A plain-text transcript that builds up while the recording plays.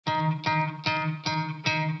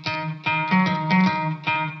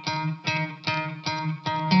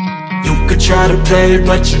try to play,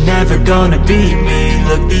 but you're never gonna beat me.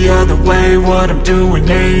 Look the other way, what I'm doing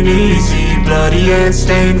ain't easy. Bloody hands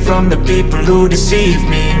stained from the people who deceive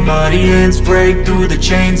me. Muddy hands break through the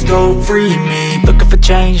chains, go free me. Looking for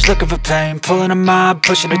change, looking for pain, pulling a mob,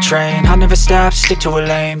 pushing a train. I'll never stop, stick to a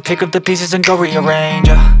lane, pick up the pieces and go rearrange.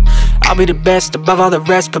 I'll be the best above all the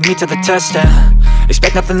rest, put me to the test and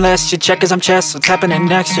expect nothing less. You check as I'm chess, what's happening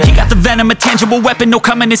next? Yeah. He got the venom, a tangible weapon, no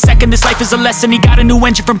coming in second. This life is a lesson, he got a new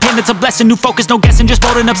engine from pain, that's a blessing. New focus, no guessing, just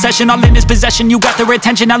bold and obsession, all in his possession. You got their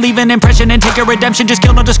attention, I'll leave an impression and take a redemption. Just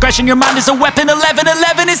kill, no discretion, your mind is a weapon.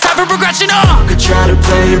 11-11, it's time for progression. You could try to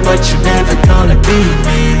play, but you're never gonna beat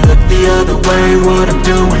me. Look the other way, what I'm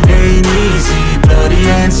doing ain't easy. Bloody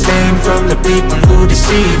hands stained from the people who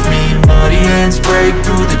deceive me. Muddy hands break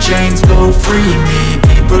through the chains, go free me.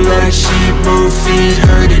 People like sheep move feet,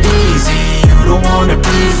 hurt it easy. You don't wanna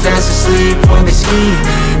be fast asleep when they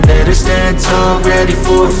scheming. Better stand tall, ready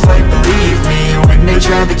for a fight, believe me. When they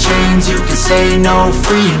try the chains, you can say no,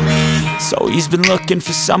 free me. So he's been looking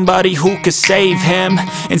for somebody who could save him,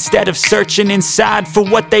 instead of searching inside for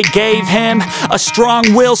what they gave him. A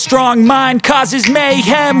strong will, strong mind causes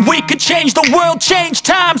mayhem. We could change the world, change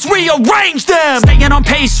times, rearrange them. Staying on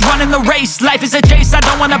pace, running the race. Life is a chase, I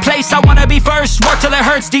don't want a place, I wanna be first. Work till it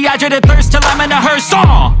hurts, dehydrated thirst till I'm in a hearse.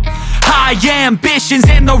 High ambitions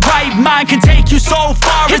and the right mind can take you so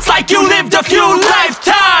far. It's like you lived a few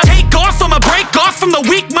lifetimes. Take off from a break off from the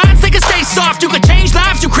weak minds, they can stay soft. You can change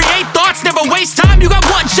lives, you create thoughts, never waste time. You got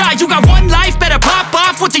one shot, you got one life, better pop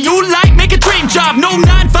off. What do you like? Make a dream job. No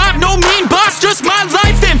 9-5, no mean boss, just my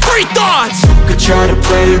life and free thoughts. You could try to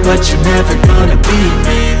play, but you're never gonna beat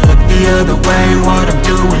me. Look the other way, what I'm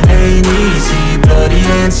doing ain't easy. Bloody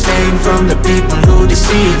hands stained from the people who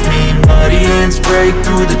deceive me. Muddy hands break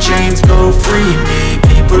through the chains, go free me.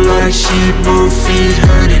 People like sheep move feet,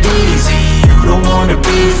 hurt it easy. You don't wanna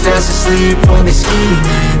be fast asleep when they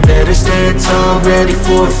scheming. Better stand tall, ready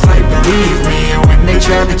for a fight, believe me. When they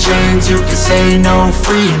try the chains, you can say no,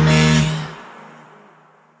 free me.